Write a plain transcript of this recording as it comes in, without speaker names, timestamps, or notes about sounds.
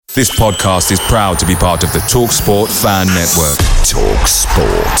This podcast is proud to be part of the TalkSport Fan Network.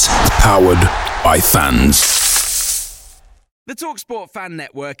 TalkSport. Powered by fans. The TalkSport Fan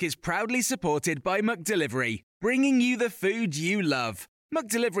Network is proudly supported by McDelivery, bringing you the food you love.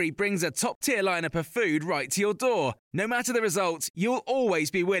 McDelivery brings a top-tier lineup of food right to your door. No matter the result, you'll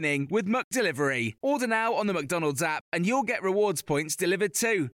always be winning with McDelivery. Order now on the McDonald's app and you'll get rewards points delivered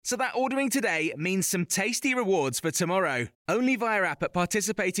too. So that ordering today means some tasty rewards for tomorrow. Only via app at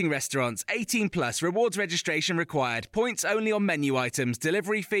participating restaurants. 18 plus. Rewards registration required. Points only on menu items.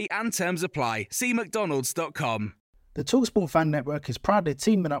 Delivery fee and terms apply. See mcdonalds.com. The TalkSport Fan Network is proudly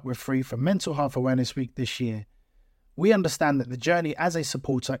teaming up with Free for Mental Health Awareness Week this year. We understand that the journey as a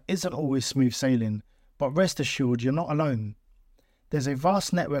supporter isn't always smooth sailing, but rest assured you're not alone. There's a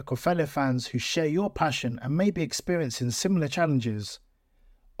vast network of fellow fans who share your passion and may be experiencing similar challenges.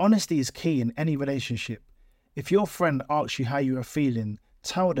 Honesty is key in any relationship. If your friend asks you how you are feeling,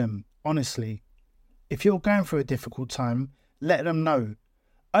 tell them honestly. If you're going through a difficult time, let them know.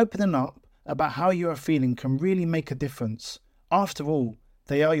 Opening up about how you are feeling can really make a difference. After all,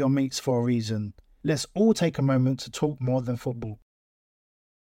 they are your mates for a reason. Let's all take a moment to talk more than football.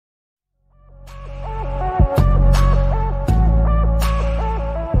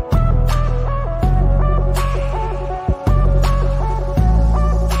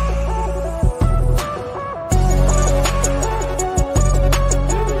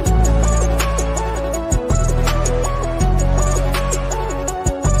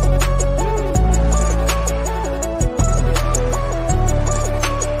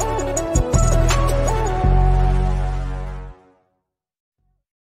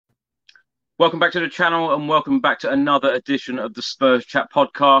 Welcome back to the channel and welcome back to another edition of the Spurs Chat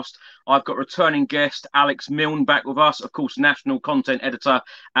podcast. I've got returning guest Alex Milne back with us, of course, national content editor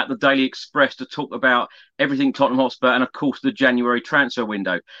at the Daily Express, to talk about everything Tottenham Hotspur and, of course, the January transfer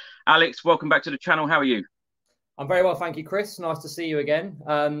window. Alex, welcome back to the channel. How are you? I'm very well, thank you, Chris. Nice to see you again.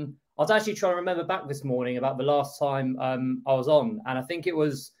 I was actually trying to remember back this morning about the last time I was on, and I think it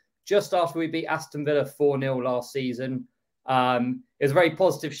was just after we beat Aston Villa 4-0 last season. It was a very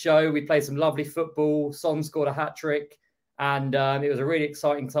positive show. We played some lovely football. Son scored a hat-trick, and it was a really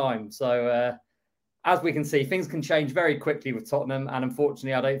exciting time. So, as we can see, things can change very quickly with Tottenham, and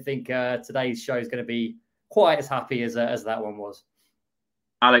unfortunately, I don't think today's show is going to be quite as happy as that one was.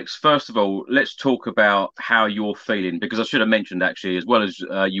 Alex, first of all, let's talk about how you're feeling, because I should have mentioned, actually, as well as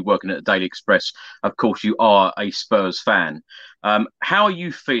you working at the Daily Express, of course, you are a Spurs fan. How are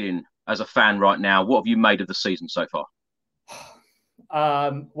you feeling as a fan right now? What have you made of the season so far?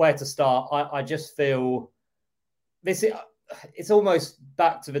 Where to start? I just feel this. It's almost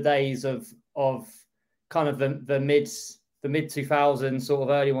back to the days of kind of the mid 2000s, sort of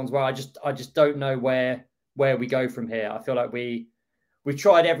early ones, where I just don't know where we go from here. I feel like we've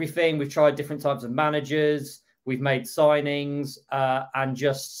tried everything. We've tried different types of managers. We've made signings, and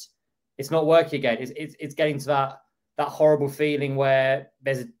just it's not working again. It's getting to that horrible feeling where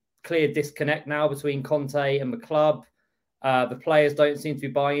there's a clear disconnect now between Conte and the club. The players don't seem to be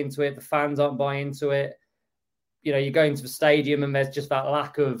buying into it. The fans aren't buying into it. You know, you go into the stadium and there's just that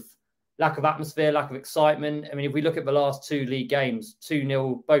lack of atmosphere, lack of excitement. I mean, if we look at the last two league games,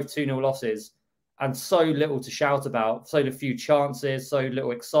 2-0, both 2-0 losses, and so little to shout about, so few chances, so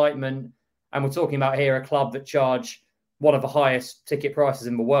little excitement. And we're talking about here a club that charge one of the highest ticket prices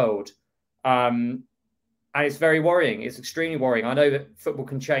in the world. And it's very worrying. It's extremely worrying. I know that football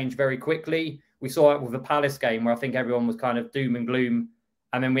can change very quickly. We saw it with the Palace game where I think everyone was kind of doom and gloom.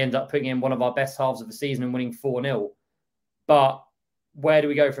 And then we ended up putting in one of our best halves of the season and winning 4-0. But where do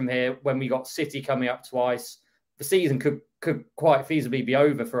we go from here when we got City coming up twice? The season could quite feasibly be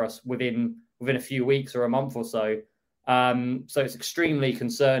over for us within a few weeks or a month or so. So it's extremely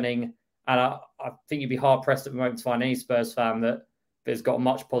concerning. And I think you'd be hard-pressed at the moment to find any Spurs fan that has got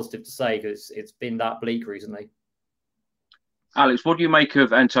much positive to say, because it's been that bleak recently. Alex, what do you make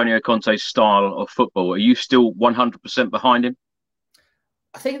of Antonio Conte's style of football? Are you still 100% behind him?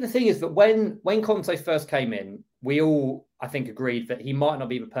 I think the thing is that when Conte first came in, we all, I think, agreed that he might not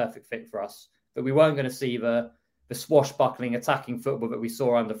be the perfect fit for us, that we weren't going to see the swashbuckling, attacking football that we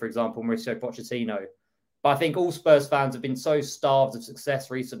saw under, for example, Mauricio Pochettino. But I think all Spurs fans have been so starved of success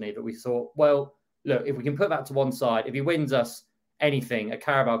recently that we thought, well, look, if we can put that to one side, if he wins us anything, a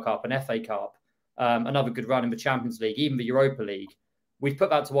Carabao Cup, an FA Cup, another good run in the Champions League, even the Europa League, we've put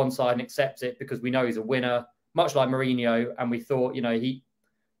that to one side and accept it because we know he's a winner, much like Mourinho. And we thought, you know, we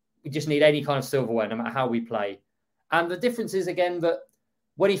just need any kind of silverware, no matter how we play. And the difference is, again, that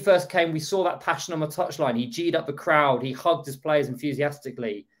when he first came, we saw that passion on the touchline. He G'd up the crowd. He hugged his players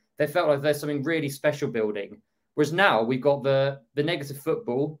enthusiastically. They felt like there's something really special building. Whereas now we've got the negative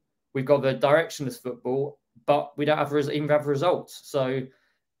football, we've got the directionless football, but we don't even have results. So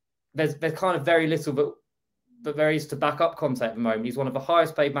there's kind of very little that there is to back up Conte at the moment. He's one of the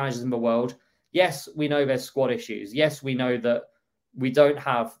highest paid managers in the world. Yes, we know there's squad issues. Yes, we know that we don't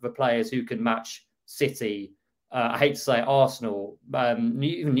have the players who can match City. I hate to say Arsenal,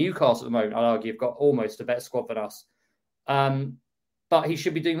 even Newcastle at the moment, I'd argue, have got almost a better squad than us. But he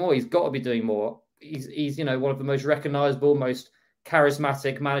should be doing more. He's got to be doing more. He's one of the most recognisable, most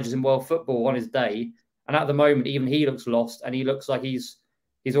charismatic managers in world football on his day. And at the moment, even he looks lost, and he looks like he's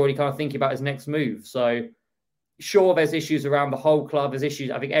already kind of thinking about his next move. So sure, there's issues around the whole club. There's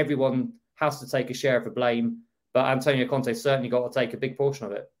issues. I think everyone has to take a share of the blame, but Antonio Conte's certainly got to take a big portion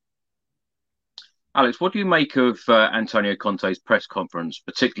of it. Alex, what do you make of Antonio Conte's press conference,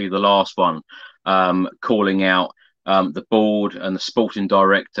 particularly the last one, calling out the board and the sporting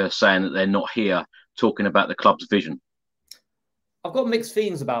director, saying that they're not here talking about the club's vision? I've got mixed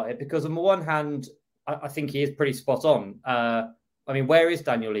feelings about it because on the one hand, I think he is pretty spot on. I mean, where is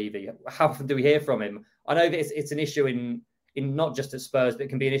Daniel Levy? How often do we hear from him? I know that it's an issue in not just at Spurs, but it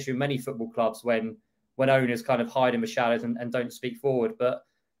can be an issue in many football clubs when owners kind of hide in the shadows and don't speak forward. But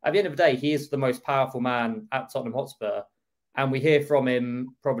at the end of the day, he is the most powerful man at Tottenham Hotspur. And we hear from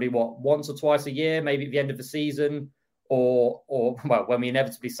him probably, once or twice a year, maybe at the end of the season, or when we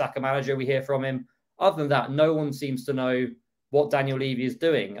inevitably sack a manager, we hear from him. Other than that, no one seems to know what Daniel Levy is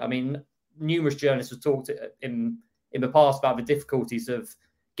doing. I mean, numerous journalists have talked in the past about the difficulties of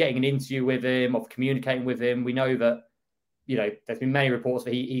getting an interview with him, of communicating with him. We know that, there's been many reports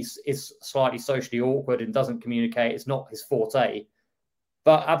that he is slightly socially awkward and doesn't communicate. It's not his forte.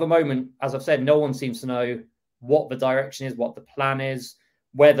 But at the moment, as I've said, no one seems to know what the direction is, what the plan is,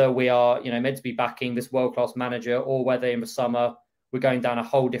 whether we are, meant to be backing this world-class manager or whether in the summer we're going down a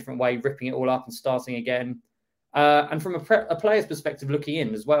whole different way, ripping it all up and starting again. And from a player's perspective, looking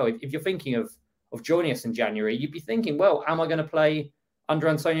in as well, if you're thinking of joining us in January, you'd be thinking, well, am I going to play under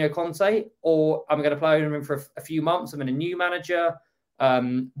Antonio Conte, or am I going to play under him for a few months? I'm in a new manager.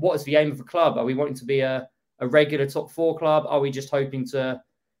 What is the aim of the club? Are we wanting to be a regular top four club? Are we just hoping to,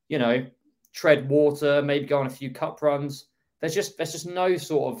 tread water, maybe go on a few cup runs? There's just no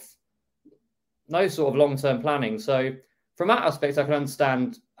sort of long-term planning. So from that aspect, I can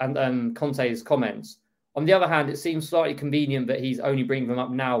understand and Conte's comments. On the other hand, it seems slightly convenient that he's only bringing them up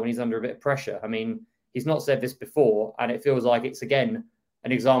now when he's under a bit of pressure. I mean, he's not said this before, and it feels like it's, again,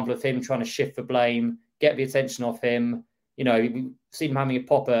 an example of him trying to shift the blame, get the attention off him. We've seen him having a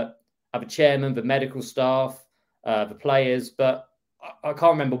pop at the chairman, the medical staff, the players, but I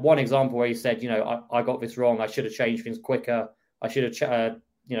can't remember one example where he said, I got this wrong. I should have changed things quicker. I should have,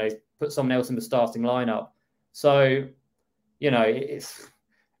 put someone else in the starting lineup. So, it's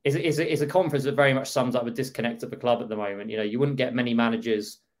a conference that very much sums up the disconnect at the club at the moment. You wouldn't get many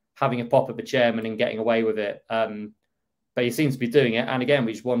managers having a pop at the chairman and getting away with it. But he seems to be doing it. And again,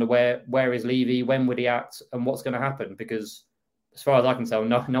 we just wonder where is Levy? When would he act? And what's going to happen? Because as far as I can tell,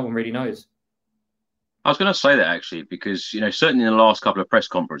 no one really knows. I was going to say that actually, because, certainly in the last couple of press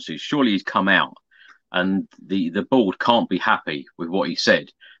conferences, surely he's come out and the board can't be happy with what he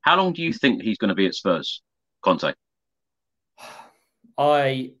said. How long do you think he's going to be at Spurs, Conte?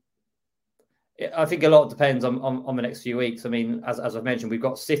 I think a lot depends on the next few weeks. I mean, as I've mentioned, we've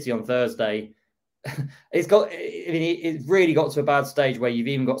got City on Thursday. It's really got to a bad stage where you've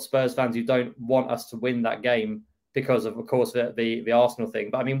even got Spurs fans who don't want us to win that game because of course, the Arsenal thing.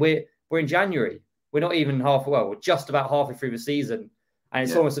 But I mean, we're in January. We're not even we're just about halfway through the season. And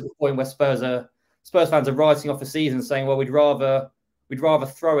it's almost at the point where Spurs fans are writing off the season saying, well, we'd rather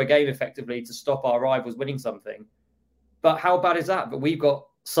throw a game effectively to stop our rivals winning something. But how bad is that? But we've got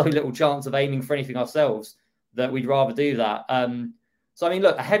so little chance of aiming for anything ourselves that we'd rather do that. So, I mean,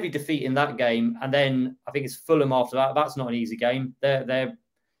 look, a heavy defeat in that game. And then I think it's Fulham after that. That's not an easy game. They're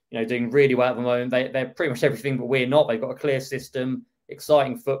doing really well at the moment. They're pretty much everything, but we're not. They've got a clear system,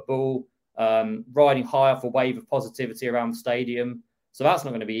 exciting football, riding high off a wave of positivity around the stadium. So that's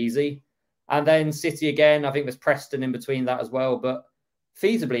not going to be easy. And then City again, I think there's Preston in between that as well. But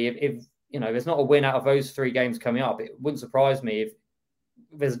feasibly, if there's not a win out of those three games coming up, it wouldn't surprise me if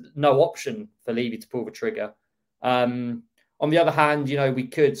there's no option for Levy to pull the trigger. On the other hand, we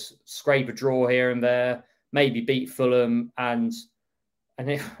could scrape a draw here and there, maybe beat Fulham, and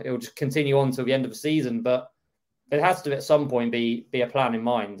it'll just continue on till the end of the season. But there has to, at some point, be a plan in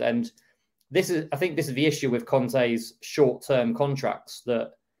mind. And I think this is the issue with Conte's short-term contracts,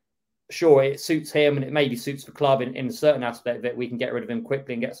 that sure, it suits him and it maybe suits the club in a certain aspect that we can get rid of him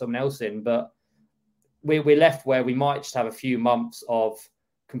quickly and get someone else in. But we're left where we might just have a few months of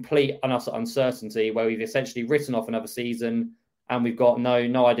complete and utter uncertainty where we've essentially written off another season and we've got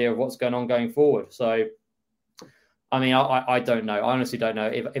no idea of what's going on going forward. So, I mean, I don't know. I honestly don't know.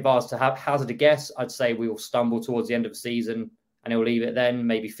 If I was to hazard a guess, I'd say we will stumble towards the end of the season and he'll leave it then,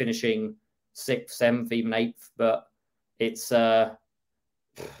 maybe finishing 6th, 7th, even 8th. But it's a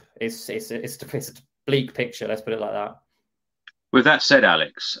bleak picture. Let's put it like that. With that said,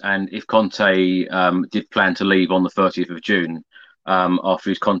 Alex, and if Conte did plan to leave on the 30th of June after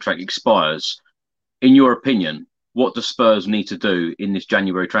his contract expires, in your opinion, what do Spurs need to do in this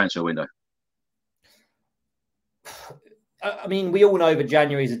January transfer window? I mean, we all know that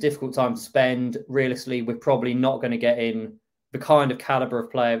January is a difficult time to spend. Realistically, we're probably not going to get in the kind of caliber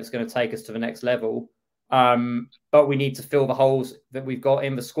of player that's going to take us to the next level. But we need to fill the holes that we've got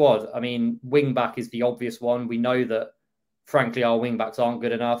in the squad. I mean, wing back is the obvious one. We know that, frankly, our wing backs aren't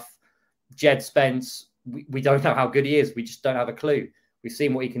good enough. Jed Spence, we don't know how good he is. We just don't have a clue. We've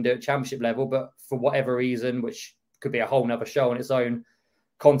seen what he can do at championship level, but for whatever reason, which could be a whole nother show on its own,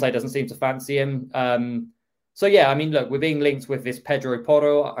 Conte doesn't seem to fancy him. So, yeah, I mean, look, we're being linked with this Pedro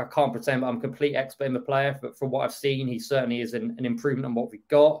Porro. I can't pretend I'm a complete expert in the player, but from what I've seen, he certainly is an improvement on what we've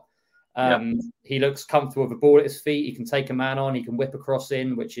got. He looks comfortable with the ball at his feet. He can take a man on. He can whip a cross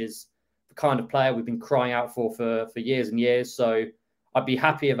in, which is the kind of player we've been crying out for years and years. So I'd be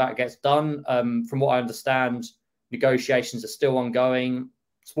happy if that gets done. From what I understand, negotiations are still ongoing.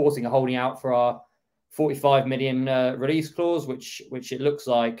 Sporting are holding out for our 45 million release clause, which it looks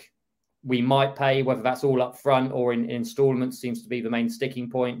like we might pay, whether that's all up front or in installments seems to be the main sticking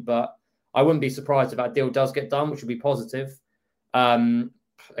point. But I wouldn't be surprised if that deal does get done, which would be positive.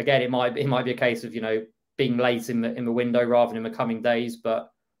 Again, it might be a case of, being late in the window rather than in the coming days,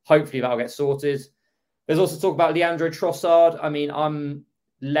 but hopefully that'll get sorted. There's also talk about Leandro Trossard. I mean, I'm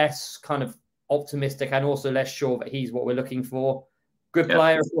less kind of optimistic and also less sure that he's what we're looking for. Good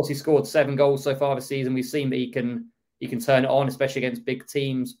player. Of course, he scored 7 goals so far this season. We've seen that he can turn it on, especially against big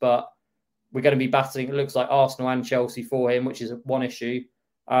teams, but we're going to be battling, it looks like, Arsenal and Chelsea for him, which is one issue.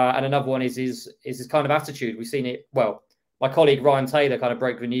 And another one is his kind of attitude. We've seen it. Well, my colleague Ryan Taylor kind of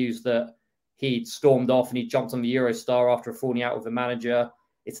broke the news that he'd stormed off and he jumped on the Eurostar after falling out with the manager.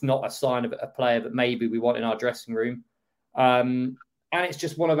 It's not a sign of a player that maybe we want in our dressing room. And it's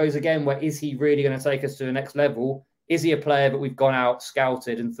just one of those, again, where is he really going to take us to the next level? Is he a player that we've gone out,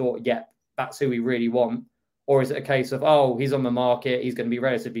 scouted and thought, yeah, that's who we really want? Or is it a case of, he's on the market, he's going to be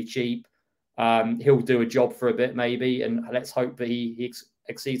relatively cheap, he'll do a job for a bit maybe, and let's hope that he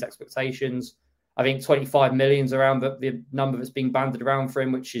exceeds expectations. I think 25 million's around the number that's being banded around for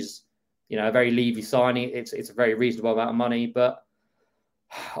him, which is, a very Levy signing. It's a very reasonable amount of money, but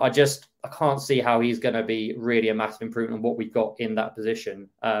I can't see how he's going to be really a massive improvement on what we've got in that position.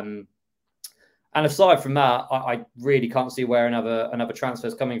 And aside from that, I really can't see where another transfer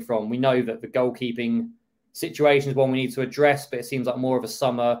is coming from. We know that the goalkeeping situation is one we need to address, but it seems like more of a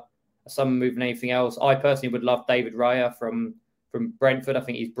summer move than anything else. I personally would love David Raya from Brentford. I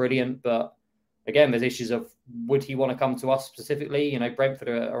think he's brilliant, but again, there's issues of would he want to come to us specifically? Brentford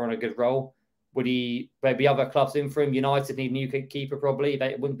are on a good roll. Would there be other clubs in for him? United need a new keeper probably.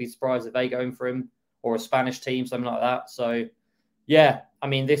 They wouldn't be surprised if they go in for him, or a Spanish team, something like that. So, yeah, I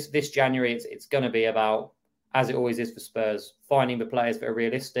mean, this January, it's going to be about, as it always is for Spurs, finding the players that are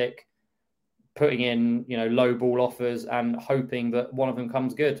realistic, putting in, low ball offers and hoping that one of them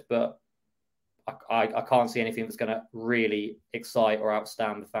comes good. But I can't see anything that's going to really excite or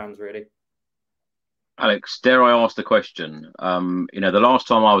outstand the fans, really. Alex, dare I ask the question? The last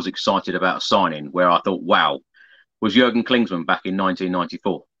time I was excited about a signing where I thought, wow, was Jurgen Klinsmann back in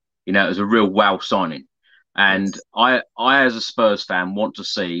 1994. It was a real wow signing. And I, as a Spurs fan, want to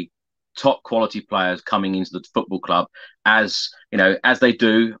see top quality players coming into the football club as they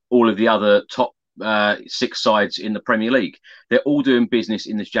do all of the other top 6 sides in the Premier League. They're all doing business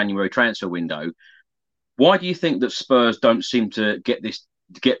in this January transfer window. Why do you think that Spurs don't seem to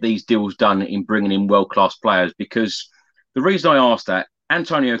get these deals done in bringing in world-class players? Because the reason I ask that,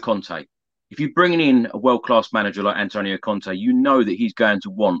 Antonio Conte, if you're bringing in a world-class manager like Antonio Conte, you know that he's going to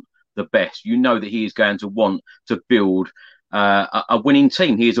want the best. You know that he is going to want to build a winning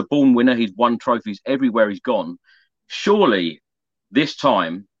team. He is a born winner. He's won trophies everywhere he's gone. Surely this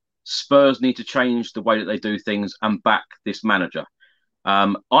time Spurs need to change the way that they do things and back this manager.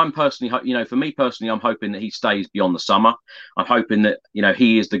 I'm personally, for me personally, I'm hoping that he stays beyond the summer. I'm hoping that,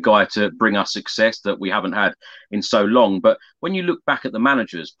 he is the guy to bring us success that we haven't had in so long. But when you look back at the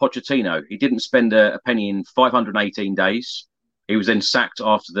managers, Pochettino, he didn't spend a penny in 518 days. He was then sacked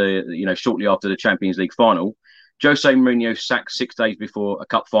after shortly after the Champions League final. Jose Mourinho sacked 6 days before a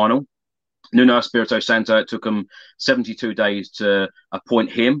cup final. Nuno Espirito Santo, it took them 72 days to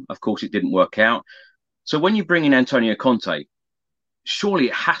appoint him. Of course, it didn't work out. So when you bring in Antonio Conte, surely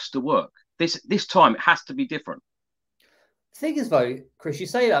it has to work. This time, it has to be different. The thing is, though, Chris, you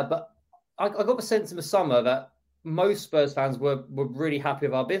say that, but I got the sense in the summer that most Spurs fans were really happy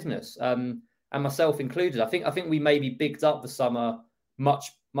with our business, and myself included. I think we maybe bigged up the summer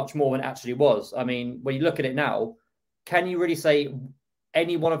much more than it actually was. I mean, when you look at it now, can you really say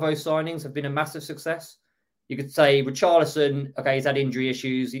any one of those signings have been a massive success? You could say Richarlison, okay, he's had injury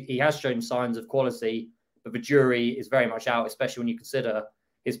issues. He has shown signs of quality, but the jury is very much out, especially when you consider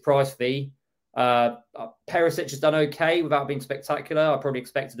his price fee. Perisic has done okay without being spectacular. I probably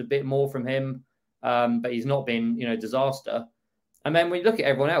expected a bit more from him, but he's not been, disaster. And then when you look at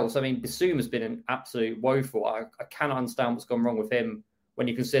everyone else, I mean, Bissouma has been an absolute woeful. I cannot understand what's gone wrong with him when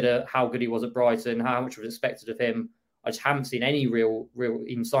you consider how good he was at Brighton, how much was expected of him. I just haven't seen any real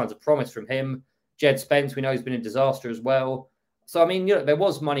even signs of promise from him. Jed Spence, we know, has been a disaster as well. So, I mean, there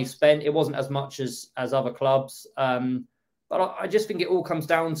was money spent. It wasn't as much as other clubs. But I just think it all comes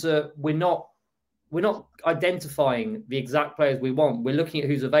down to we're not identifying the exact players we want. We're looking at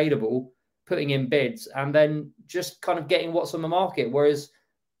who's available, putting in bids, and then just kind of getting what's on the market. Whereas,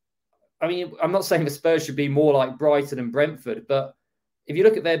 I mean, I'm not saying the Spurs should be more like Brighton and Brentford, but if you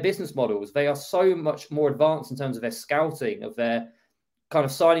look at their business models, they are so much more advanced in terms of their scouting, of their kind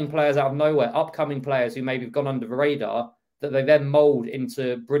of signing players out of nowhere, upcoming players who maybe have gone under the radar, that they then mould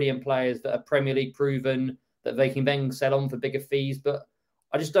into brilliant players that are Premier League proven, that they can then sell on for bigger fees. But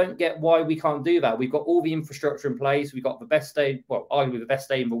I just don't get why we can't do that. We've got all the infrastructure in place. We've got the best stadium, well, arguably the best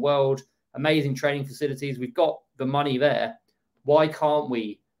stadium in the world, amazing training facilities. We've got the money there. Why can't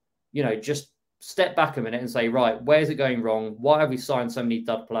we, just step back a minute and say, right, where's it going wrong? Why have we signed so many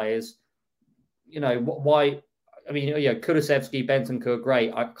dud players? Why? I mean, Kulusevski, Bentancur,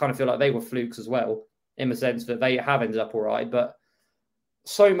 great. I kind of feel like they were flukes as well, in the sense that they have ended up all right. But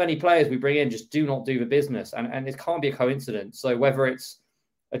so many players we bring in just do not do the business, and it can't be a coincidence. So whether it's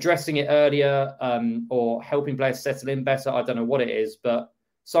addressing it earlier or helping players settle in better, I don't know what it is, but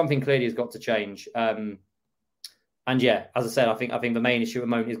something clearly has got to change. And yeah, as I said, I think the main issue at the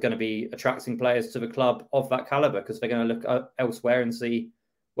moment is going to be attracting players to the club of that caliber, because they're going to look elsewhere and see,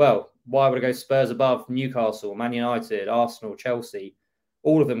 well, why would I go Spurs above Newcastle, Man United, Arsenal, Chelsea?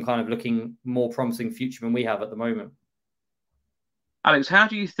 All of them kind of looking more promising future than we have at the moment. Alex, how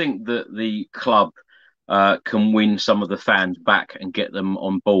do you think that the club can win some of the fans back and get them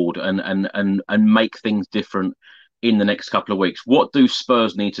on board and make things different in the next couple of weeks? What do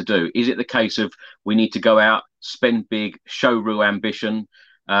Spurs need to do? Is it the case of we need to go out, spend big, show real ambition,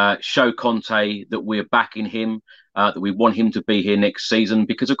 show Conte that we're backing him, that we want him to be here next season?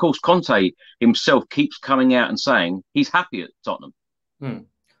 Because, of course, Conte himself keeps coming out and saying he's happy at Tottenham.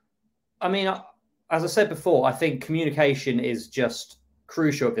 I mean, as I said before, I think communication is just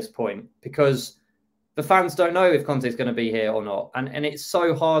crucial at this point, because the fans don't know if Conte is going to be here or not. And it's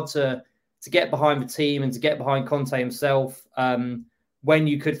so hard to get behind the team and to get behind Conte himself when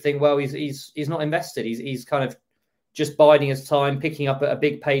you could think, well, he's not invested. He's kind of just biding his time, picking up a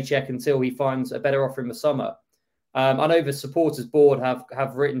big paycheck until he finds a better offer in the summer. I know the supporters board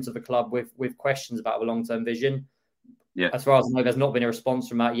have written to the club with questions about the long-term vision. Yeah. As far as I know, there's not been a response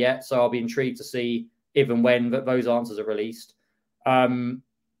from that yet. So I'll be intrigued to see if and when those answers are released.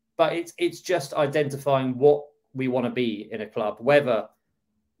 But it's just identifying what we want to be in a club. Whether,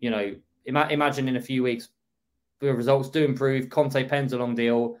 imagine in a few weeks, the results do improve, Conte pens a long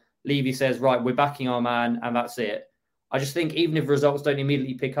deal, Levy says, right, we're backing our man, and that's it. I just think even if results don't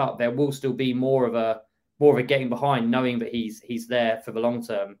immediately pick up, there will still be more of a getting behind, knowing that he's there for the long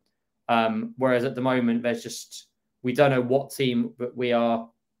term. Whereas at the moment, there's just, we don't know what team we're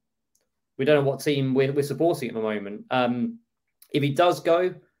supporting at the moment. If he does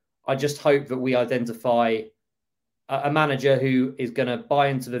go, I just hope that we identify a manager who is going to buy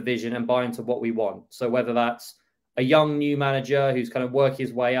into the vision and buy into what we want. So whether that's a young new manager who's kind of working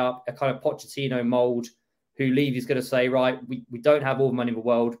his way up, a kind of Pochettino mold, who Levy's going to say, right, we don't have all the money in the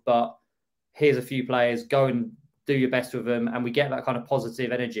world, but here's a few players, go and do your best with them, and we get that kind of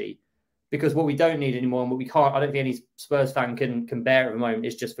positive energy. Because what we don't need anymore, and what we can't, I don't think any Spurs fan can bear at the moment,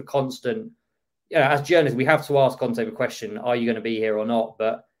 is just the constant, as journalists, we have to ask Conte the question, are you going to be here or not?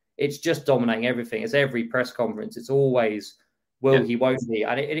 But it's just dominating everything. It's every press conference. It's always, he, won't he?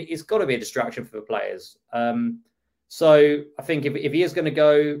 And it's got to be a distraction for the players. So I think if he is going to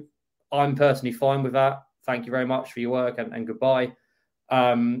go, I'm personally fine with that. Thank you very much for your work and goodbye.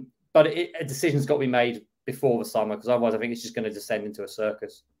 But a decision's got to be made before the summer, because otherwise I think it's just going to descend into a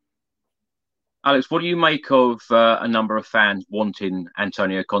circus. Alex, what do you make of a number of fans wanting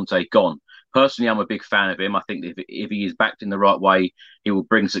Antonio Conte gone? Personally, I'm a big fan of him. I think if he is backed in the right way, he will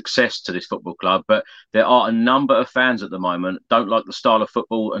bring success to this football club. But there are a number of fans at the moment don't like the style of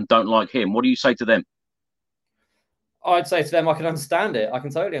football and don't like him. What do you say to them? I'd say to them, I can understand it. I can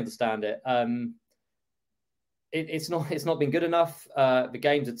totally understand it. It's not been good enough. The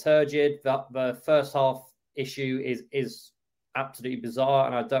games are turgid. The first half issue is absolutely bizarre,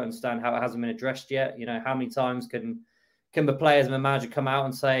 and I don't understand how it hasn't been addressed yet. How many times can the players and the manager come out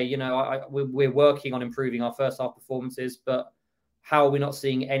and say, we're working on improving our first half performances, but how are we not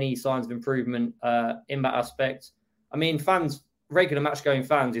seeing any signs of improvement in that aspect? I mean, fans, regular match-going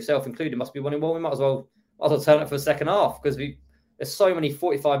fans, yourself included, must be wondering, well, we might as well turn it for the second half, because there's so many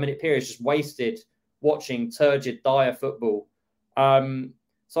 45-minute periods just wasted watching turgid, dire football.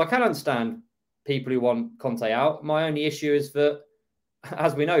 So I can understand people who want Conte out. My only issue is that,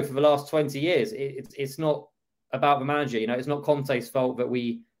 as we know, for the last 20 years, it's not about the manager. It's not Conte's fault that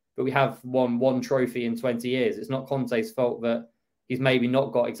we have won one trophy in 20 years. It's not Conte's fault that he's maybe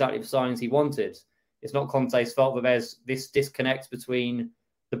not got exactly the signings he wanted. It's not Conte's fault that there's this disconnect between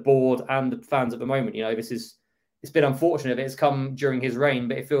the board and the fans at the moment. It's been unfortunate that it's come during his reign,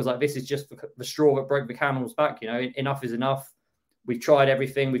 but it feels like this is just the straw that broke the camel's back. Enough is enough. We've tried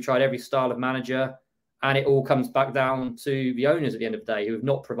everything. We've tried every style of manager, and it all comes back down to the owners at the end of the day, who have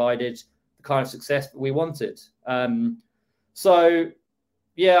not provided the kind of success that we wanted. I'd say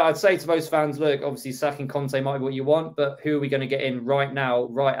to those fans, look, obviously sacking Conte might be what you want, but who are we going to get in right now,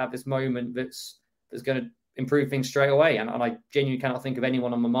 right at this moment, that's going to improve things straight away? And I genuinely cannot think of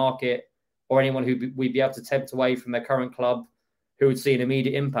anyone on the market or anyone who we'd be able to tempt away from their current club who would see an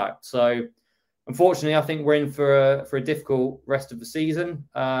immediate impact. So, unfortunately, I think we're in for a difficult rest of the season.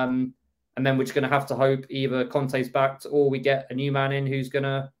 And then we're just going to have to hope either Conte's backed or we get a new man in who's going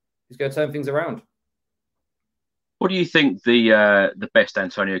to turn things around. What do you think the best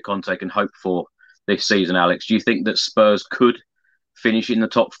Antonio Conte can hope for this season, Alex? Do you think that Spurs could finish in the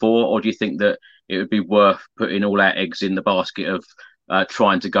top four, or do you think that it would be worth putting all our eggs in the basket of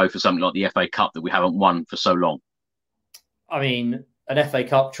trying to go for something like the FA Cup that we haven't won for so long? I mean, an FA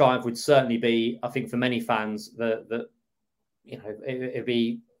Cup triumph would certainly be, I think, for many fans, it'd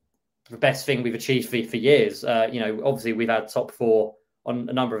be the best thing we've achieved for years. Obviously we've had top four on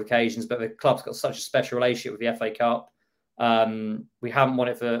a number of occasions, but the club's got such a special relationship with the FA Cup. We haven't won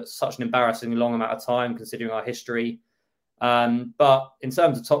it for such an embarrassingly long amount of time, considering our history. But in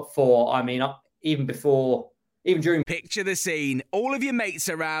terms of top four, I mean, even during... Picture the scene. All of your mates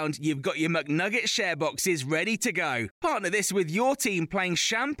around, you've got your McNugget share boxes ready to go. Partner this with your team playing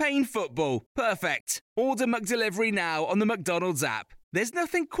champagne football. Perfect. Order McDelivery now on the McDonald's app. There's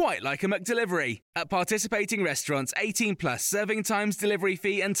nothing quite like a McDelivery. At participating restaurants, 18 plus, serving times, delivery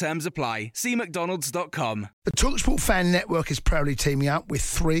fee and terms apply. See mcdonalds.com. The TalkSport Fan Network is proudly teaming up with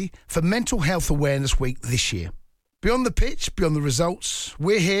 3 for Mental Health Awareness Week this year. Beyond the pitch, beyond the results,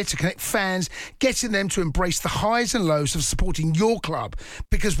 we're here to connect fans, getting them to embrace the highs and lows of supporting your club,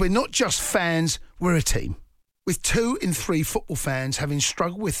 because we're not just fans, we're a team. With 2 in 3 football fans having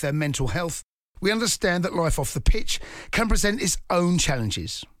struggled with their mental health, we understand that life off the pitch can present its own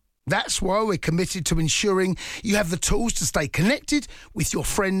challenges. That's why we're committed to ensuring you have the tools to stay connected with your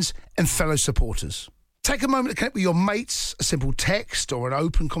friends and fellow supporters. Take a moment to connect with your mates. A simple text or an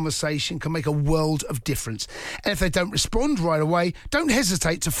open conversation can make a world of difference. And if they don't respond right away, don't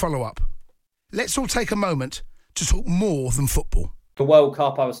hesitate to follow up. Let's all take a moment to talk more than football. The World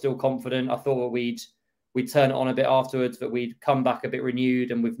Cup, I was still confident. I thought we'd turn it on a bit afterwards, that we'd come back a bit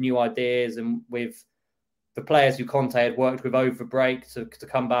renewed and with new ideas and with the players who Conte had worked with over break to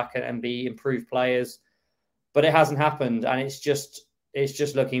come back and be improved players. But it hasn't happened, and it's just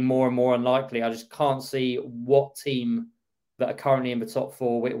looking more and more unlikely. I just can't see what team that are currently in the top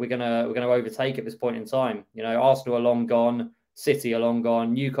 4 we're gonna overtake at this point in time. Arsenal are long gone, City are long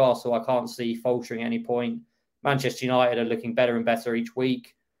gone, Newcastle I can't see faltering at any point. Manchester United are looking better and better each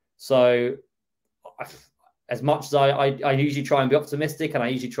week. So, as much as I usually try and be optimistic, and I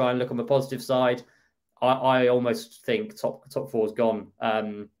usually try and look on the positive side, I almost think top 4 is gone.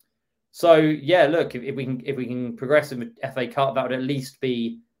 Look, if we can progress in the FA Cup, that would at least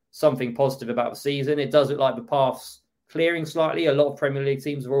be something positive about the season. It does look like the path's clearing slightly. A lot of Premier League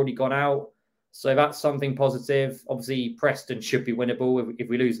teams have already gone out, so that's something positive. Obviously, Preston should be winnable. If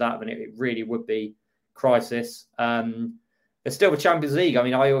we lose that, then it really would be crisis. There's still the Champions League. I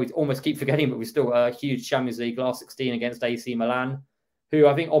mean, I almost keep forgetting, but we still got a huge Champions League last 16 against AC Milan, who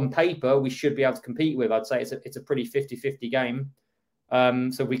I think on paper we should be able to compete with. I'd say it's a pretty 50-50 game.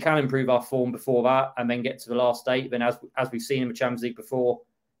 So we can improve our form before that and then get to the last 8. Then as we've seen in the Champions League before,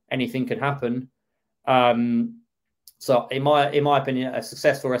 anything can happen. So in my opinion, a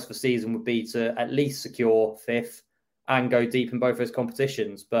successful rest of the season would be to at least secure 5th and go deep in both those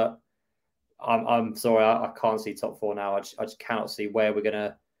competitions. But I'm sorry, I can't see top 4 now. I just cannot see where we're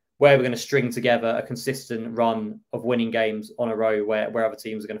gonna string together a consistent run of winning games on a row where other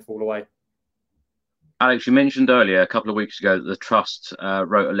teams are going to fall away. Alex, you mentioned earlier a couple of weeks ago that the trust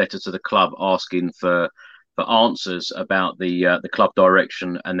wrote a letter to the club asking for answers about the club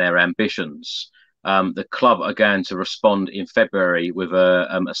direction and their ambitions. The club are going to respond in February with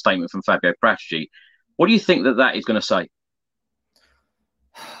a statement from Fabio Paratici. What do you think that is going to say?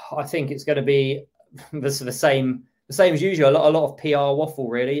 I think it's going to be the same as usual. A lot of PR waffle,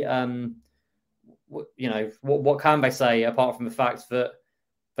 really. What can they say apart from the fact that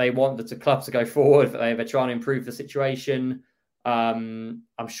they want the club to go forward? They're trying to improve the situation. I'm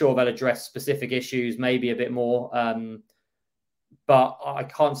sure they'll address specific issues, maybe a bit more. But I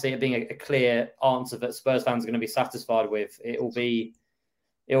can't see it being a clear answer that Spurs fans are going to be satisfied with. It'll be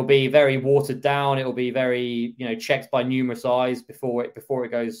very watered down. It'll be very, checked by numerous eyes before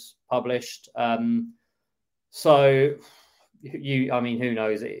it goes published. So who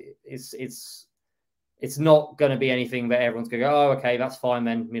knows? It's not going to be anything that everyone's going to go, oh, okay, that's fine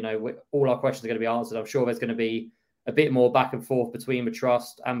then. All our questions are going to be answered. I'm sure there's going to be a bit more back and forth between the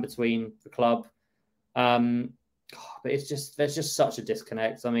trust and between the club. But there's just such a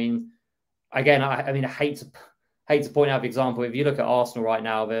disconnect. I mean, again, I hate to point out the example. If you look at Arsenal right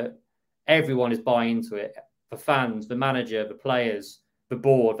now, that everyone is buying into it. The fans, the manager, the players, the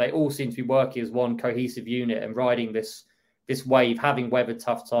board, they all seem to be working as one cohesive unit and riding this wave, having weathered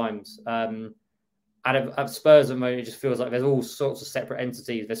tough times. And at Spurs at the moment, it just feels like there's all sorts of separate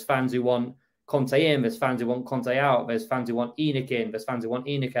entities. There's fans who want Conte in, there's fans who want Conte out, there's fans who want ENIC in, there's fans who want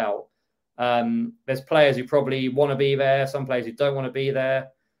ENIC out. There's players who probably want to be there, some players who don't want to be there.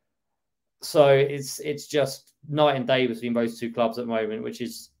 So it's just night and day between those two clubs at the moment, which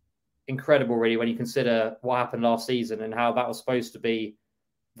is incredible, really, when you consider what happened last season and how that was supposed to be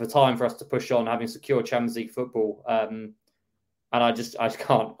the time for us to push on, having secure Champions League football. And I just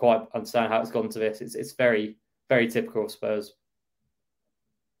can't quite understand how it's gone to this. It's very, very typical of Spurs.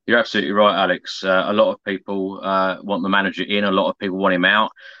 You're absolutely right, Alex. A lot of people want the manager in. A lot of people want him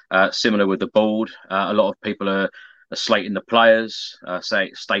out. Similar with the board. A lot of people are slating the players,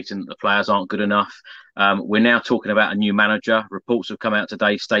 stating that the players aren't good enough. We're now talking about a new manager. Reports have come out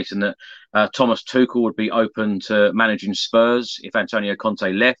today stating that Thomas Tuchel would be open to managing Spurs if Antonio Conte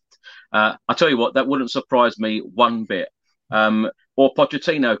left. I tell you what, that wouldn't surprise me one bit. Or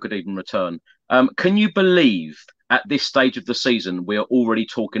Pochettino could even return. Can you believe at this stage of the season we are already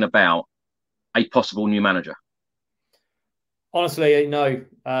talking about a possible new manager? Honestly, no.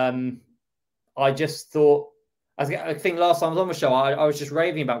 I just thought, I think last time I was on the show, I was just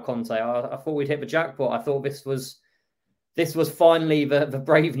raving about Conte. I thought we'd hit the jackpot. I thought this was finally the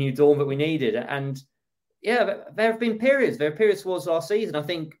brave new dawn that we needed. And yeah, there have been periods. There are periods towards last season. I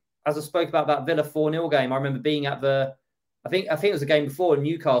think, as I spoke about that Villa 4-0 game, I remember being at I think it was the game before in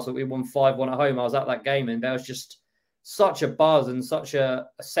Newcastle. We won 5-1 at home. I was at that game, and there was just such a buzz and such a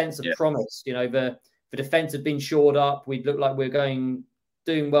sense of promise. The defence had been shored up. We looked like we were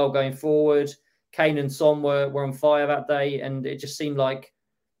doing well going forward. Kane and Son were on fire that day, and it just seemed like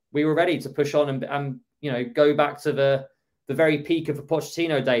we were ready to push on and go back to the very peak of the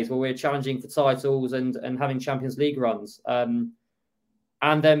Pochettino days where we were challenging for titles and having Champions League runs.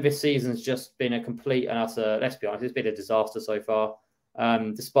 And then this season's just been a complete and utter, let's be honest, it's been a disaster so far.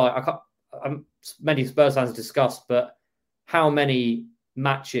 Despite many Spurs fans have discussed, but how many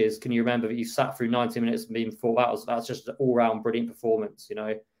matches can you remember that you sat through 90 minutes and been thought that's just an all-round brilliant performance?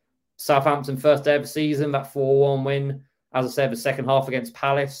 Southampton first day of the season, that 4-1 win. As I said, the second half against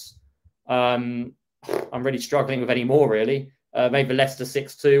Palace. I'm really struggling with any more, really. Maybe Leicester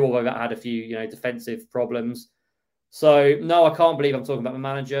 6-2, although that had a few, defensive problems. So, no, I can't believe I'm talking about the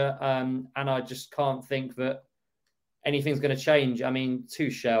manager. And I just can't think that anything's going to change. I mean,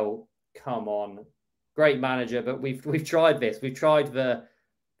 Tuchel, come on. Great manager, but we've tried this. We've tried the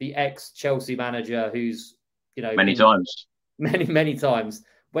ex-Chelsea manager who's, many times. Many times.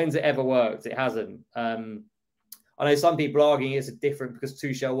 When's it ever worked? It hasn't. I know some people are arguing it's different because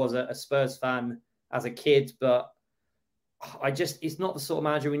Tuchel was a Spurs fan as a kid, but it's not the sort of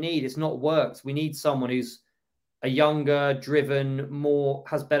manager we need. It's not worked. We need someone who's a younger, driven,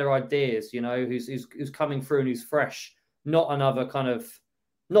 has better ideas, who's coming through and who's fresh. Not another kind of,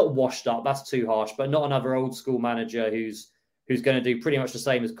 not washed up, that's too harsh, but not another old school manager who's going to do pretty much the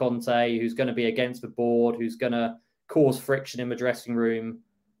same as Conte, who's going to be against the board, who's going to cause friction in the dressing room.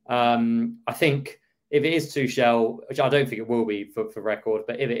 I think if it is Tuchel, which I don't think it will be for record,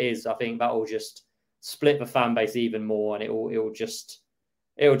 but if it is, I think that will just split the fan base even more, and it'll just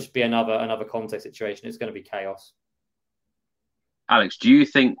be another Conte situation. It's going to be chaos. Alex, do you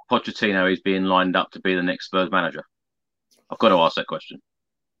think Pochettino is being lined up to be the next Spurs manager? I've got to ask that question.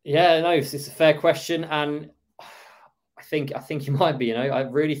 Yeah, no, it's a fair question, and I think he might be. I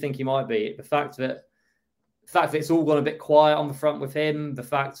really think he might be. The fact that it's all gone a bit quiet on the front with him, the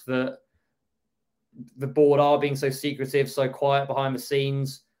fact that the board are being so secretive, so quiet behind the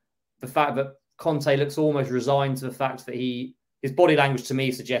scenes, the fact that Conte looks almost resigned to the fact that his body language to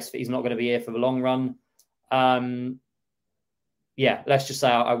me suggests that he's not going to be here for the long run. Yeah, let's just say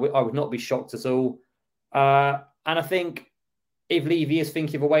I would not be shocked at all. And I think if Levy is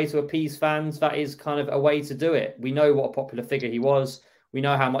thinking of a way to appease fans, that is kind of a way to do it. We know what a popular figure he was. We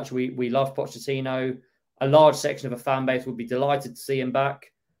know how much we love Pochettino. A large section of a fan base would be delighted to see him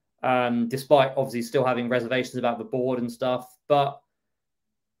back, despite obviously still having reservations about the board and stuff. But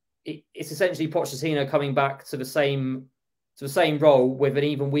it's essentially Pochettino coming back to the same role with an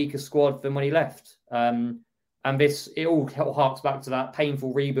even weaker squad than when he left. And it all harks back to that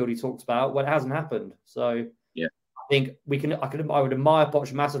painful rebuild he talked about when it hasn't happened. So yeah, I think I would admire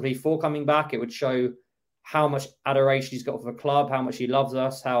Poch massively for coming back. It would show how much adoration he's got for the club, how much he loves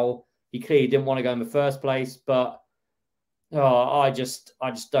us, how he clearly didn't want to go in the first place. But I just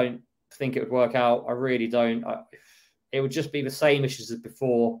don't think it would work out. I really don't. It would just be the same issues as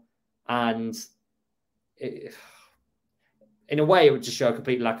before. And in a way, it would just show a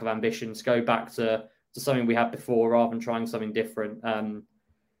complete lack of ambition to go back to something we had before rather than trying something different.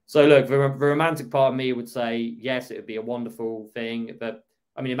 So look, the romantic part of me would say, yes, it would be a wonderful thing. But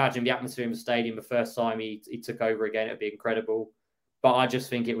I mean, imagine the atmosphere in the stadium the first time he took over again. It would be incredible. But I just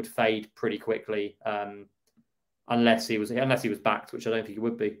think it would fade pretty quickly unless he was backed, which I don't think he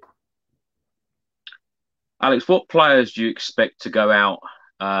would be. Alex, what players do you expect to go out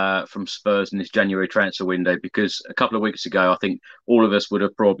from Spurs in this January transfer window? Because a couple of weeks ago, I think all of us would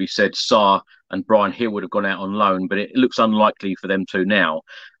have probably said Sarr and Brian Hill would have gone out on loan, but it looks unlikely for them to now.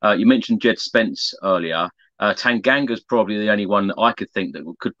 You mentioned Jed Spence earlier. Tanganga's probably the only one that I could think that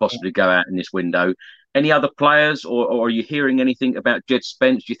could possibly go out in this window. Any other players, or are you hearing anything about Jed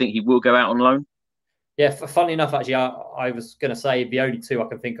Spence? Do you think he will go out on loan? Yeah, funnily enough, actually, I was going to say the only two I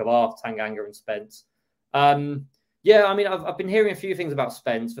can think of are Tanganga and Spence. Yeah, I mean, I've been hearing a few things about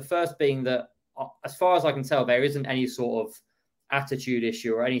Spence. The first being that, as far as I can tell, there isn't any sort of attitude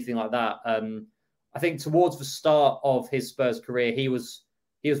issue or anything like that. I think towards the start of his Spurs career, he was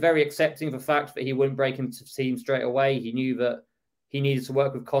very accepting of the fact that he wouldn't break into the team straight away. He knew that he needed to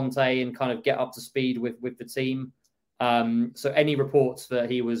work with Conte and kind of get up to speed with the team. So any reports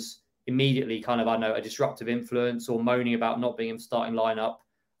that he was immediately kind of, a disruptive influence or moaning about not being in the starting lineup,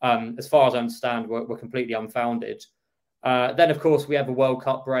 as far as I understand, were completely unfounded. Then, of course, we have a World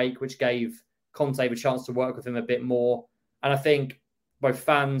Cup break, which gave Conte the chance to work with him a bit more. And I think both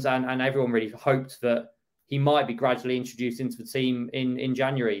fans and everyone really hoped that he might be gradually introduced into the team in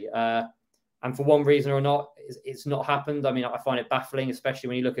January. And for one reason or not, it's not happened. I mean, I find it baffling, especially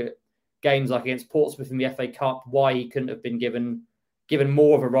when you look at games like against Portsmouth in the FA Cup. Why he couldn't have been given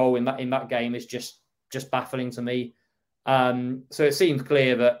more of a role in that game is just baffling to me. So it seems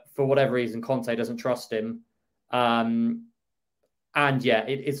clear that for whatever reason, Conte doesn't trust him. And yeah,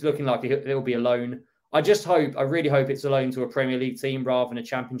 it's looking like it'll be a loan. I really hope it's a loan to a Premier League team rather than a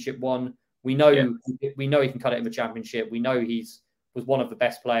Championship one. We know he can cut it in the Championship. We know was one of the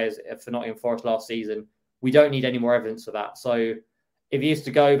best players for Nottingham Forest last season. We don't need any more evidence of that. So if he is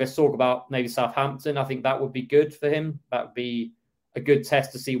to go, let's talk about maybe Southampton. I think that would be good for him. That would be a good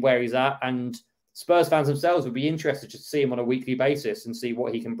test to see where he's at. And Spurs fans themselves would be interested to see him on a weekly basis and see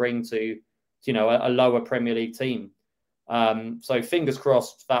what he can bring to a lower Premier League team. So fingers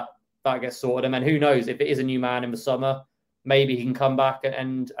crossed that gets sorted. And then who knows, if it is a new man in the summer, maybe he can come back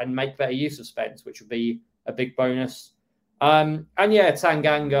and make better use of Spence, which would be a big bonus. And yeah,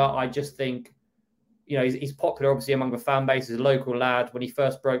 Tanganga, I just think, he's popular obviously among the fan base. He's a local lad. When he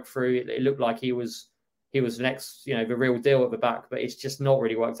first broke through, it looked like he was the next, the real deal at the back, but it's just not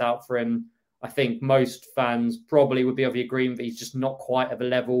really worked out for him. I think most fans probably would be of the agreement that he's just not quite at the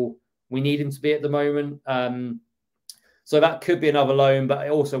level we need him to be at the moment. So that could be another loan, but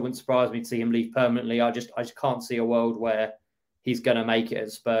it also wouldn't surprise me to see him leave permanently. I just can't see a world where he's going to make it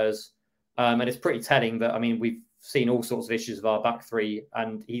at Spurs. And it's pretty telling that, I mean, we've seen all sorts of issues with our back three,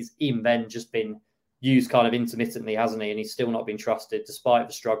 and he's even then just been used kind of intermittently, hasn't he? And he's still not been trusted despite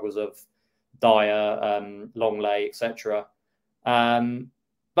the struggles of Dyer, Longley, etc.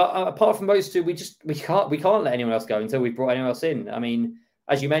 But apart from those two, we can't let anyone else go until we've brought anyone else in. I mean,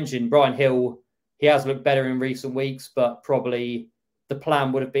 as you mentioned, Brian Hill, he has looked better in recent weeks, but probably the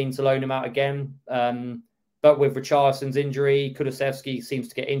plan would have been to loan him out again. But with Richarlison's injury, Kulusevski seems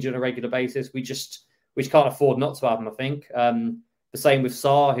to get injured on a regular basis. We can't afford not to have him, I think. The same with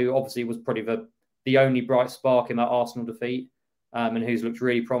Sarr, who obviously was probably the only bright spark in that Arsenal defeat, and who's looked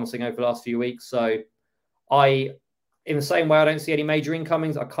really promising over the last few weeks. So in the same way, I don't see any major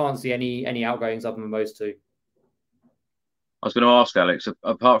incomings. I can't see any outgoings other than those two. I was going to ask Alex,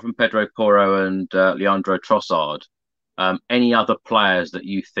 apart from Pedro Porro and Leandro Trossard, any other players that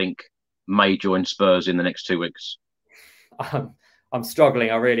you think may join Spurs in the next 2 weeks? I'm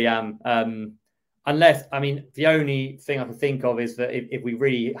struggling. I really am. Unless, the only thing I can think of is that if we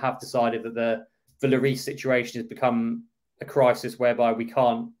really have decided that the Lloris situation has become a crisis whereby we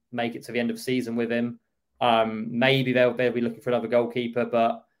can't make it to the end of the season with him, maybe they'll be looking for another goalkeeper.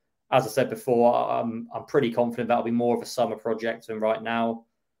 But as I said before, I'm pretty confident that'll be more of a summer project than right now.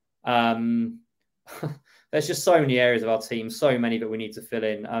 There's just so many areas of our team, so many that we need to fill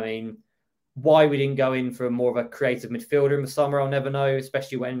in. Why we didn't go in for more of a creative midfielder in the summer, I'll never know,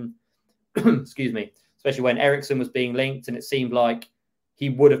 especially when, especially when Eriksen was being linked and it seemed like he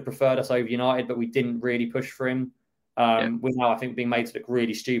would have preferred us over United, but we didn't really push for him. We're now, I think, being made to look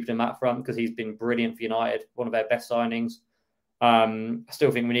really stupid in that front because he's been brilliant for United, one of their best signings. I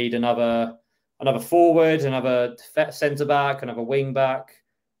still think we need another forward, another centre-back, another wing-back.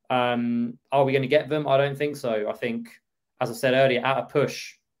 Are we going to get them? I don't think so. I think, as I said earlier, at a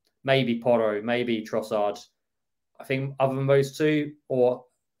push, maybe Porro, maybe Trossard. I think other than those two or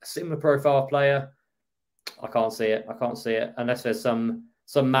a similar profile player, I can't see it. Unless there's some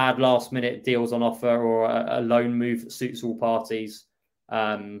mad last-minute deals on offer or a loan move that suits all parties.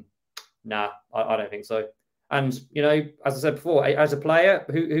 I don't think so. And, as I said before, as a player,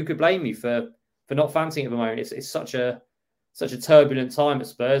 who could blame you for not fancying it at the moment? It's such a turbulent time at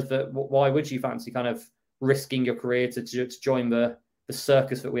Spurs that why would you fancy kind of risking your career to join the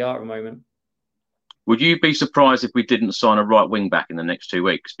circus that we are at the moment? Would you be surprised if we didn't sign a right wing back in the next 2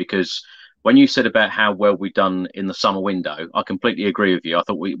 weeks? Because when you said about how well we've done in the summer window, I completely agree with you. I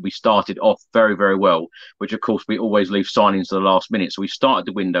thought we started off very, very well, which of course we always leave signings to the last minute. So we started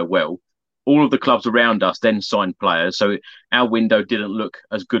the window well. All of the clubs around us then signed players. So our window didn't look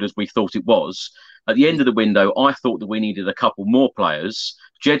as good as we thought it was. At the end of the window, I thought that we needed a couple more players.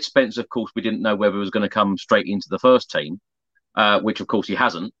 Jed Spence, of course, we didn't know whether he was going to come straight into the first team, which of course he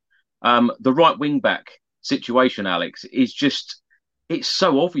hasn't. The right wing back situation, Alex, is just, it's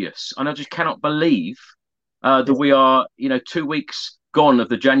so obvious. And I just cannot believe that we are, 2 weeks gone of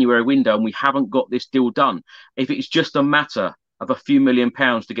the January window and we haven't got this deal done. If it's just a matter of a few £1 million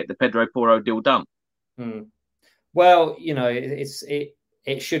to get the Pedro Porro deal done. Well,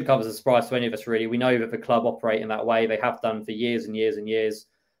 it should come as a surprise to any of us, really. We know that the club operate in that way. They have done for years and years and years.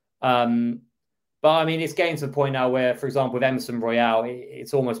 But it's getting to the point now where, for example, with Emerson Royale,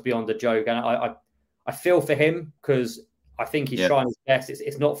 it's almost beyond a joke. And I feel for him because I think he's trying his best.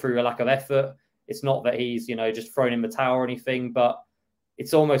 It's not through a lack of effort. It's not that he's, just thrown in the towel or anything, but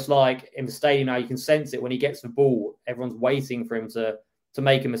it's almost like in the stadium now, you can sense it when he gets the ball. Everyone's waiting for him to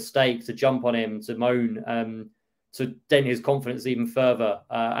make a mistake, to jump on him, to moan, to dent his confidence even further.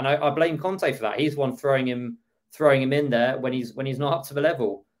 And I blame Conte for that. He's the one throwing him in there when he's not up to the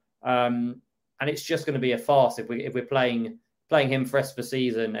level. And it's just going to be a farce if we're playing him for the rest of the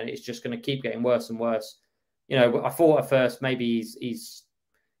season, and it's just going to keep getting worse and worse. I thought at first maybe he's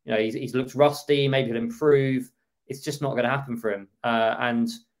looked rusty, maybe he'll improve. It's just not going to happen for him. And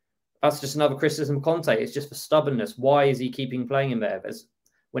that's just another criticism of Conte. It's just for stubbornness. Why is he keeping playing him there?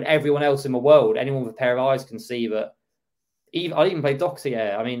 When everyone else in the world, anyone with a pair of eyes can see that. I'd even play Doherty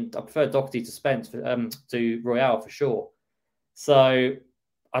here. I prefer Doherty to Spence, to Royale for sure. So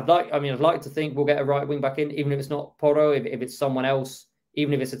I'd like to think we'll get a right wing back in, even if it's not Porro, if it's someone else,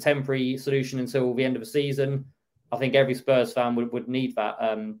 even if it's a temporary solution until the end of the season. I think every Spurs fan would need that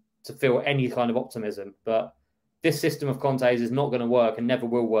to feel any kind of optimism. But this system of Conte's is not going to work and never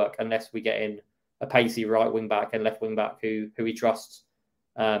will work unless we get in a pacey right wing back and left wing back who he trusts.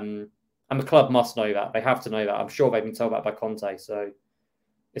 And the club must know that. They have to know that. I'm sure they've been told that by Conte. So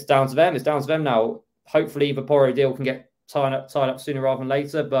it's down to them. It's down to them now. Hopefully the Porro deal can get tied up sooner rather than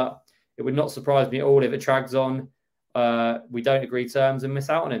later, but it would not surprise me at all if it drags on. We don't agree terms and miss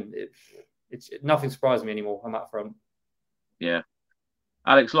out on him. It's nothing surprises me anymore on that front. Yeah.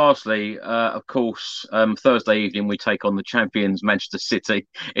 Alex, lastly, of course, Thursday evening we take on the champions Manchester City.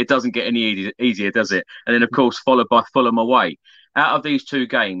 It doesn't get any easier, does it? And then, of course, followed by Fulham away. Out of these two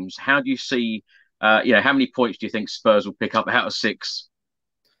games, how do you see, how many points do you think Spurs will pick up out of 6?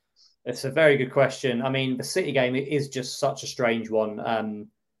 It's a very good question. The City game is just such a strange one.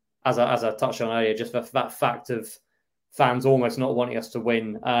 As I touched on earlier, just for that fact of fans almost not wanting us to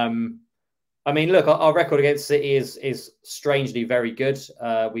win. I mean, look, our record against City is strangely very good.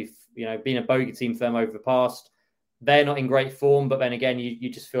 We've been a bogey team for them over the past. They're not in great form, but then again, you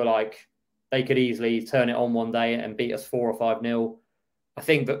just feel like they could easily turn it on one day and beat us 4 or 5-0. I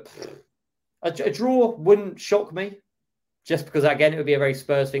think that a draw wouldn't shock me, just because again it would be a very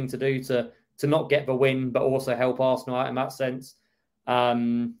Spurs thing to do to not get the win, but also help Arsenal out in that sense.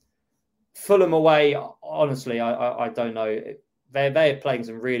 Fulham away, honestly, I don't know. They're playing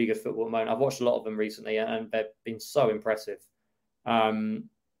some really good football at the moment. I've watched a lot of them recently, and they've been so impressive. And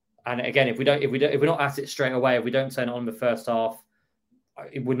again, if we're not at it straight away, if we don't turn it on in the first half,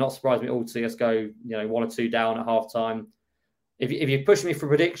 it would not surprise me at all to see us go 1 or 2 down at half time. If you push me for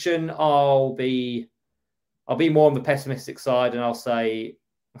prediction, I'll be more on the pessimistic side, and I'll say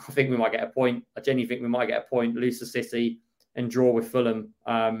I think we might get a point. I genuinely think we might get a point, lose to City, and draw with Fulham.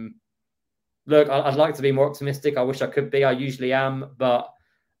 Look, I'd like to be more optimistic. I wish I could be. I usually am, but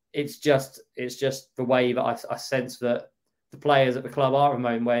it's just the way that I sense that the players at the club are at the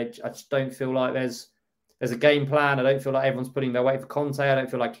moment, where I just don't feel like there's a game plan. I don't feel like everyone's putting their weight for Conte. I don't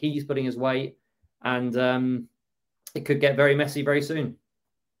feel like he's putting his weight, and it could get very messy very soon.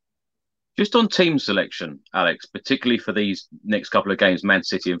 Just on team selection, Alex, particularly for these next couple of games, Man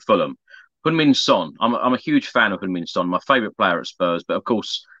City and Fulham. Heung-min Son, I'm a huge fan of Heung-min Son, my favourite player at Spurs, but of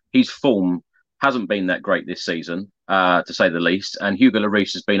course his form hasn't been that great this season, to say the least. And Hugo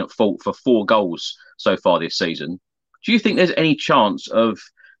Lloris has been at fault for 4 goals so far this season. Do you think there's any chance of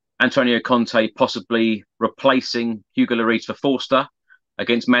Antonio Conte possibly replacing Hugo Lloris for Forster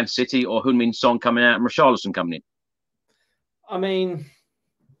against Man City, or Heung-min Son coming out and Richarlison coming in? I mean,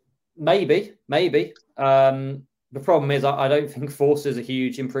 maybe. The problem is I don't think Forster's a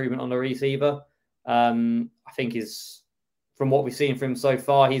huge improvement on Lloris either. I think from what we've seen from him so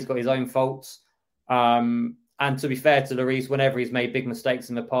far, he's got his own faults. And to be fair to Lloris, whenever he's made big mistakes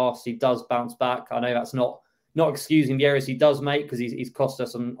in the past, he does bounce back. I know that's not excusing the errors he does make, because he's cost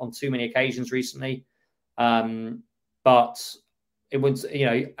us on too many occasions recently. But it wouldn't,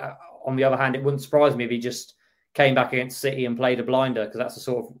 on the other hand, it wouldn't surprise me if he just came back against City and played a blinder, because that's the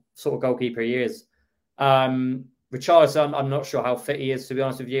sort of goalkeeper he is. Richarlison, I'm not sure how fit he is, to be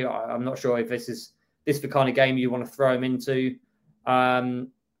honest with you. I'm not sure if this is the kind of game you want to throw him into. And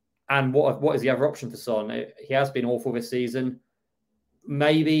what is the other option for Son? He has been awful this season.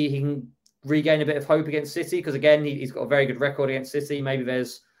 Maybe he can regain a bit of hope against City, because again, he's got a very good record against City. Maybe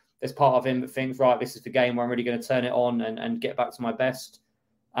there's part of him that thinks, right, this is the game where I'm really going to turn it on and get back to my best.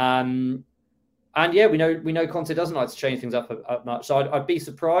 And yeah, we know Conte doesn't like to change things up much. So I'd be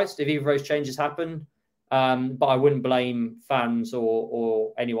surprised if either of those changes happen. But I wouldn't blame fans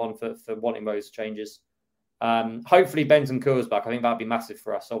or anyone for wanting those changes. Hopefully Bentancur's back. I think that'd be massive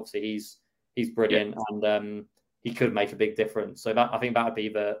for us. Obviously, he's brilliant, and he could make a big difference. So I think that'd be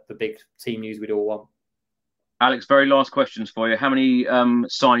the big team news we'd all want. Alex, very last questions for you. How many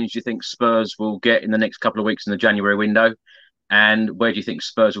signings do you think Spurs will get in the next couple of weeks in the January window? And where do you think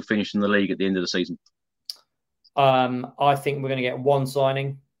Spurs will finish in the league at the end of the season? I think we're going to get 1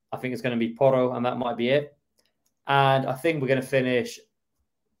 signing. I think it's going to be Porro, and that might be it. And I think we're going to finish...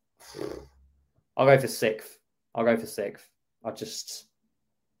 I'll go for 6th.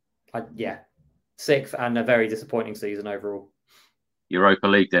 6th, and a very disappointing season overall. Europa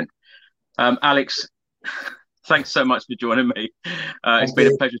League then. Alex, thanks so much for joining me. It's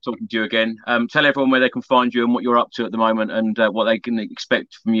been a pleasure talking to you again. Tell everyone where they can find you and what you're up to at the moment, and what they can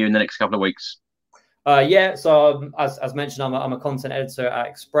expect from you in the next couple of weeks. So as mentioned, I'm a content editor at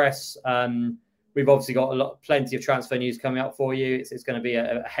Express. We've obviously got plenty of transfer news coming up for you. It's going to be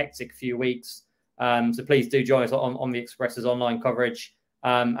a hectic few weeks. So please do join us on the Express's online coverage.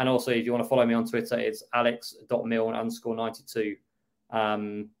 And also, if you want to follow me on Twitter, it's alex.milne_92.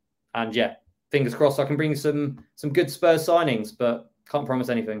 And yeah, fingers crossed I can bring some good Spurs signings, but can't promise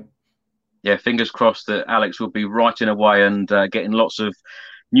anything. Yeah, fingers crossed that Alex will be writing away and getting lots of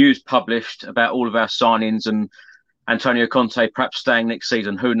news published about all of our signings, and Antonio Conte perhaps staying next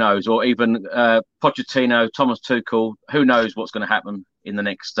season, who knows, or even Pochettino, Thomas Tuchel, who knows what's going to happen in the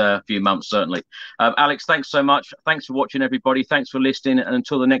next few months, certainly. Alex, thanks so much. Thanks for watching, everybody. Thanks for listening. And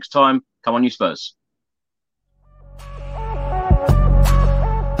until the next time, come on, you Spurs.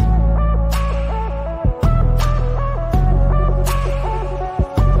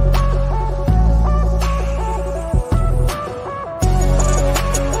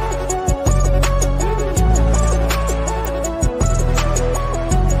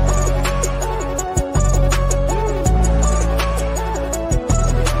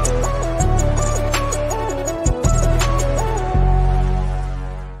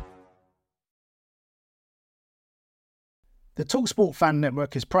 TalkSport Fan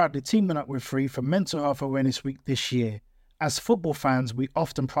Network is proudly teaming up with Free for Mental Health Awareness Week this year. As football fans, we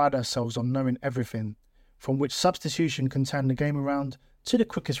often pride ourselves on knowing everything, from which substitution can turn the game around to the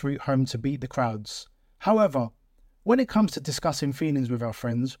quickest route home to beat the crowds. However, when it comes to discussing feelings with our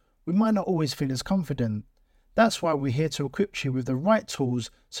friends, we might not always feel as confident. That's why we're here to equip you with the right tools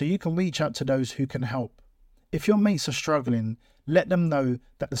so you can reach out to those who can help. If your mates are struggling, let them know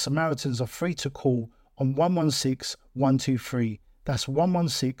that the Samaritans are free to call on 116 123. That's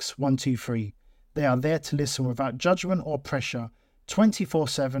 116 123. They are there to listen without judgment or pressure,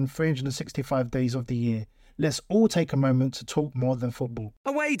 24/7, 365 days of the year. Let's all take a moment to talk more than football.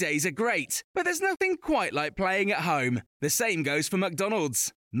 Away days are great, but there's nothing quite like playing at home. The same goes for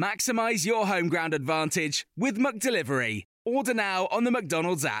McDonald's. Maximise your home ground advantage with McDelivery. Order now on the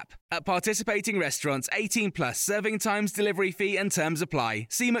McDonald's app. At participating restaurants, 18 plus serving times, delivery fee and terms apply.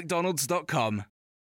 See mcdonalds.com.